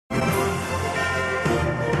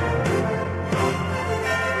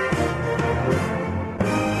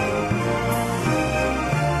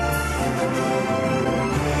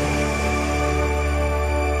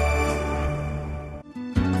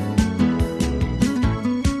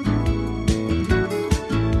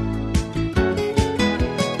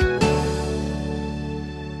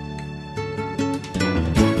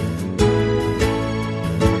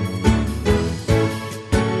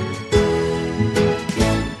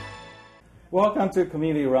Welcome to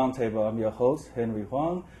Community Roundtable. I'm your host, Henry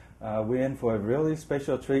Huang. We're in for a really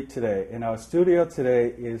special treat today. In our studio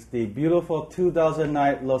today is the beautiful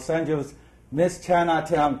 2009 Los Angeles Miss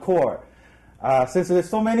Chinatown Corps. Since there's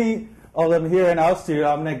so many of them here in our studio,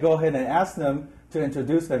 I'm going to go ahead and ask them to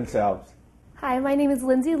introduce themselves. Hi, my name is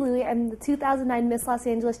Lindsay Louie. I'm the 2009 Miss Los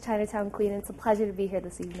Angeles Chinatown Queen, and it's a pleasure to be here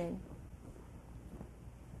this evening.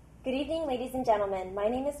 Good evening, ladies and gentlemen. My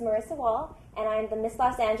name is Marissa Wall, and I'm the Miss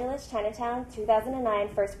Los Angeles Chinatown 2009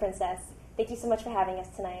 First Princess. Thank you so much for having us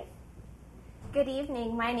tonight. Good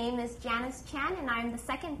evening. My name is Janice Chan, and I'm the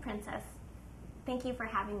second princess. Thank you for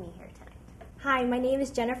having me here tonight. Hi, my name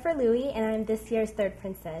is Jennifer Louie, and I'm this year's third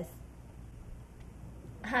princess.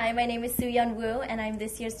 Hi, my name is Soo-Yeon Woo, and I'm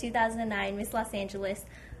this year's 2009 Miss Los Angeles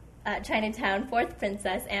Chinatown fourth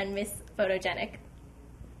princess and Miss Photogenic.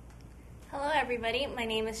 Hello, everybody. My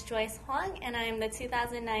name is Joyce Huang, and I'm the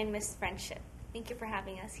 2009 Miss Friendship. Thank you for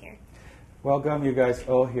having us here. Welcome, you guys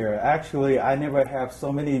all here. Actually, I never have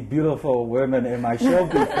so many beautiful women in my show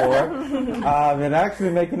before. It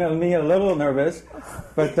actually making me a little nervous,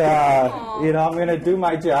 but I'm going to do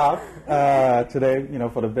my job today,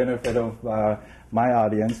 for the benefit of my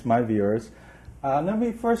audience, my viewers. Let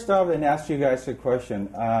me first start and ask you guys a question.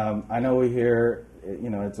 I know we hear,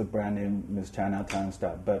 it's a brand name, Miss Chinatown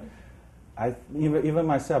stuff, but even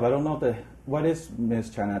myself, I don't know what is Miss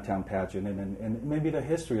Chinatown pageant and maybe the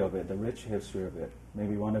history of it, the rich history of it.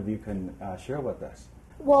 Maybe one of you can share with us.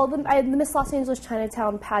 Well, the Miss Los Angeles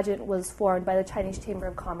Chinatown pageant was formed by the Chinese Chamber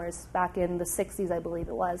of Commerce back in the 60s, I believe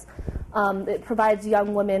it was. It provides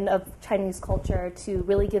young women of Chinese culture to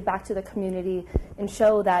really give back to the community and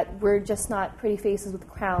show that we're just not pretty faces with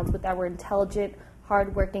crowns, but that we're intelligent,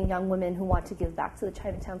 hardworking young women who want to give back to the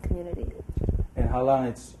Chinatown community. And how long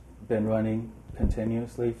it's been running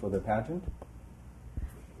continuously for the pageant?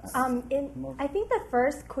 I think the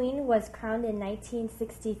first queen was crowned in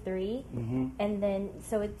 1963, and then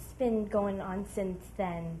so it's been going on since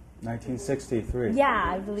then. 1963.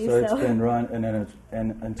 Yeah, I believe so. So it's been run and then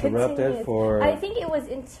interrupted for. I think it was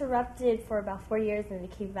interrupted for about 4 years, and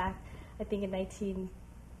it came back. I think in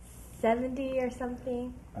 1970 or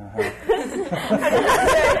something. I'm not sure.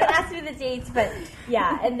 Don't ask me the dates, but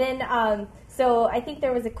yeah. And then so I think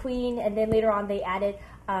there was a queen, and then later on they added.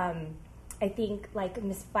 I think like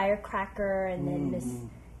Miss Firecracker and then Miss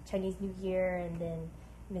Chinese New Year and then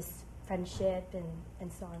Miss Friendship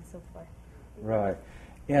and so on and so forth. Right.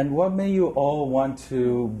 And what made you all want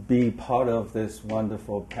to be part of this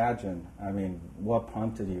wonderful pageant? I mean, what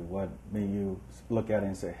prompted you? What made you look at it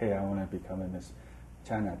and say, hey, I want to become a Miss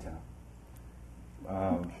Chinatown?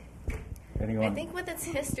 Anyone? I think with its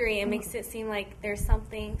history, it makes it seem like there's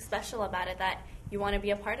something special about it that you want to be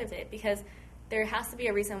a part of it because there has to be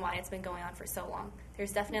a reason why it's been going on for so long.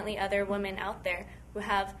 There's definitely other women out there who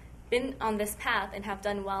have been on this path and have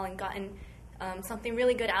done well and gotten something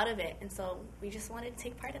really good out of it. And so we just wanted to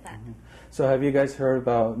take part of that. So have you guys heard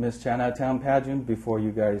about Miss Chinatown pageant before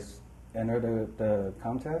you guys entered the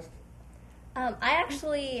contest? I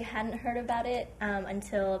actually hadn't heard about it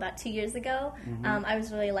until about 2 years ago. I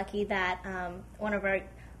was really lucky that one of our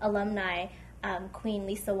alumni, Queen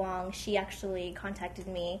Lisa Wong, she actually contacted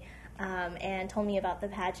me and told me about the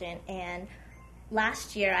pageant. And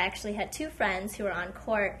last year, I actually had two friends who were on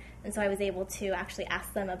court, and so I was able to actually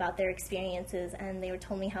ask them about their experiences, and they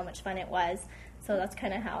told me how much fun it was. So that's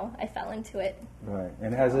kind of how I fell into it. Right.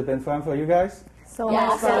 And has it been fun for you guys? So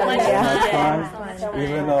much fun. So much fun.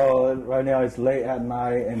 Even though right now it's late at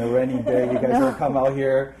night and a rainy day, you guys will come out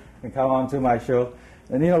here and come on to my show.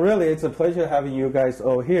 And really, it's a pleasure having you guys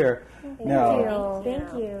all here.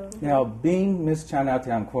 Thank you. Now, being Miss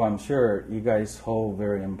Chinatown Corps, I'm sure you guys hold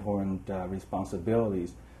very important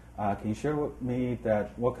responsibilities. Can you share with me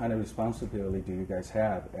what kind of responsibility do you guys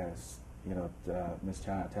have as Miss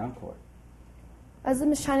Chinatown Corps? As the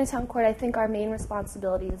Miss Chinatown Court, I think our main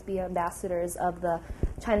responsibility is to be ambassadors of the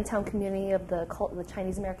Chinatown community, of the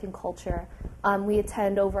Chinese American culture. We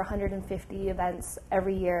attend over 150 events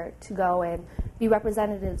every year to go and be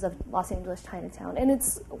representatives of Los Angeles Chinatown. And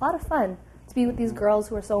it's a lot of fun to be with these girls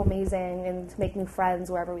who are so amazing and to make new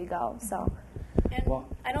friends wherever we go. So. And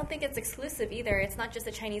I don't think it's exclusive either. It's not just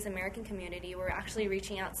the Chinese American community. We're actually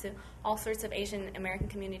reaching out to all sorts of Asian American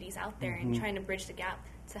communities out there and trying to bridge the gap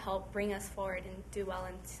to help bring us forward and do well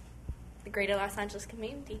in the greater Los Angeles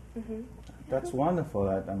community. That's wonderful.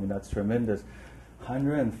 That's tremendous.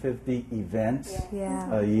 150 events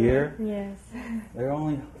a year. Yes. There are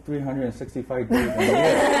only 365 days in a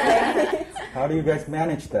year. How do you guys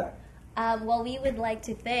manage that? Well, we would like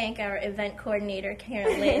to thank our event coordinator,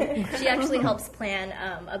 Karen Lynn. She actually helps plan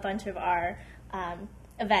a bunch of our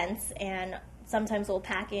events, and sometimes we'll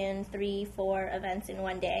pack in 3-4 events in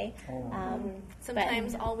one day.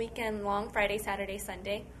 Sometimes all weekend long, Friday, Saturday,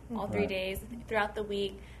 Sunday, all 3 days throughout the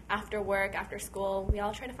week, after work, after school. We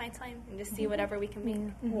all try to find time and just see whatever we can make.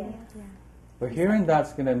 But hearing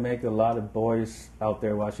that's going to make a lot of boys out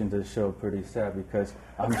there watching this show pretty sad, because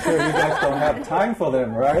I'm sure you guys don't have time for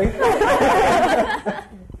them, right?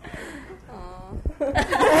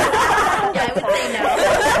 Yeah, I would say no.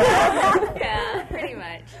 Yeah, pretty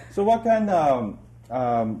much. So what kind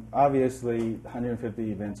obviously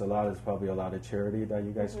 150 events, is probably a lot of charity that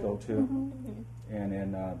you guys go to.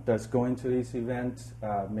 And does going to these events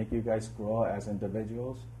make you guys grow as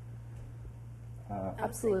individuals?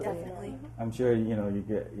 Absolutely. Definitely. I'm sure you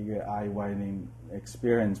get eye-widening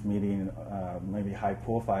experience meeting maybe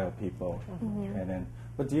high-profile people, and then.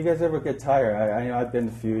 But do you guys ever get tired? I know I've been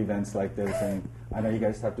to a few events like this, and I know you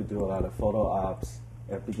guys have to do a lot of photo ops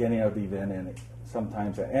at the beginning of the event and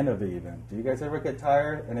sometimes at the end of the event. Do you guys ever get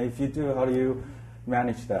tired? And if you do, how do you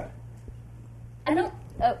manage that? I don't.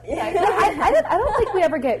 I don't think we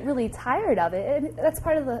ever get really tired of it. And that's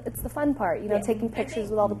part of it's the fun part, taking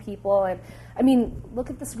pictures with all the people. And I mean,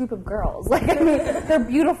 look at this group of girls. Like, I mean, they're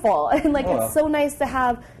beautiful. And it's so nice to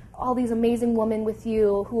have all these amazing women with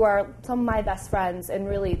you who are some of my best friends, and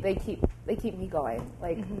really they keep me going.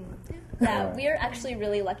 Like, yeah, we're actually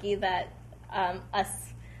really lucky that us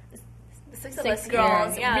Six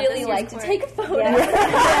girls really like to take photos.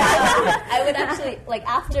 I would actually,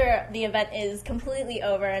 after the event is completely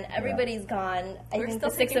over and everybody's gone, I think the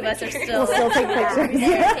 6 of us are still take pictures.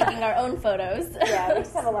 taking our own photos. Yeah, we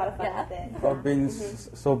just have a lot of fun with it. Well, being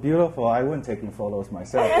so beautiful, I wouldn't taking photos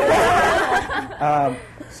myself.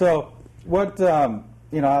 So what,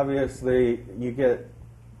 obviously you get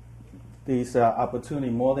these opportunity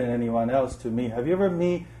more than anyone else to meet. Have you ever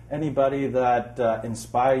meet anybody that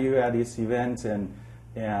inspire you at these events, and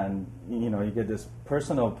you get this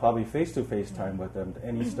personal, probably face-to-face time with them?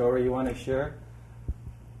 Any story you want to share?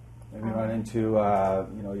 Maybe run into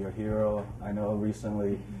your hero. I know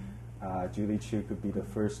recently Julie Chu could be the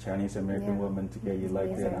first Chinese American woman to get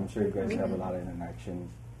elected. I'm sure you guys have a lot of interaction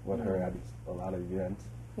with her at a lot of events.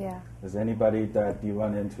 Yeah. Is anybody that you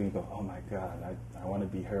run into and go, oh my God, I want to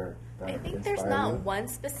be her? I think there's not one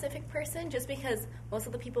specific person, just because most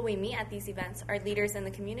of the people we meet at these events are leaders in the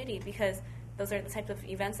community, because those are the types of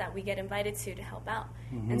events that we get invited to help out.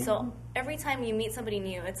 And so every time you meet somebody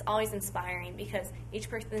new, it's always inspiring, because each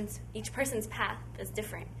person's path is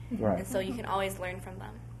different. Right. And so you can always learn from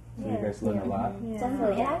them. So you guys learn a lot? Yeah.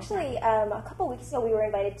 Definitely. And actually, a couple weeks ago, we were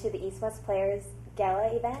invited to the East-West Players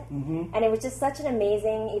Gala event, and it was just such an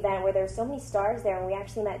amazing event where there were so many stars there, and we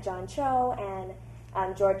actually met John Cho and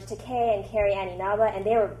George Takei and Carrie Aninaba, and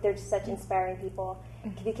they're just such inspiring people,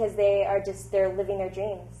 because they're living their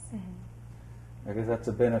dreams. I guess that's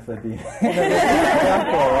a benefit being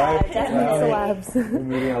right? Definitely celebs. You're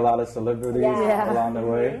meeting a lot of celebrities along the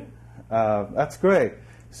way. That's great.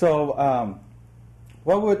 So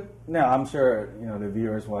now I'm sure the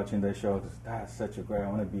viewers watching this show, that's such a great, I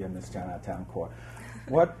want to be in Miss Chinatown Corps.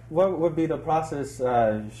 What would be the process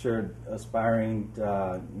should aspiring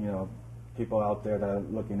people out there that are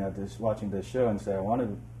looking at this, watching this show, and say, I want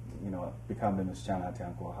to become the Miss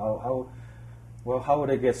Chinatown Corps? How would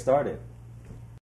they get started?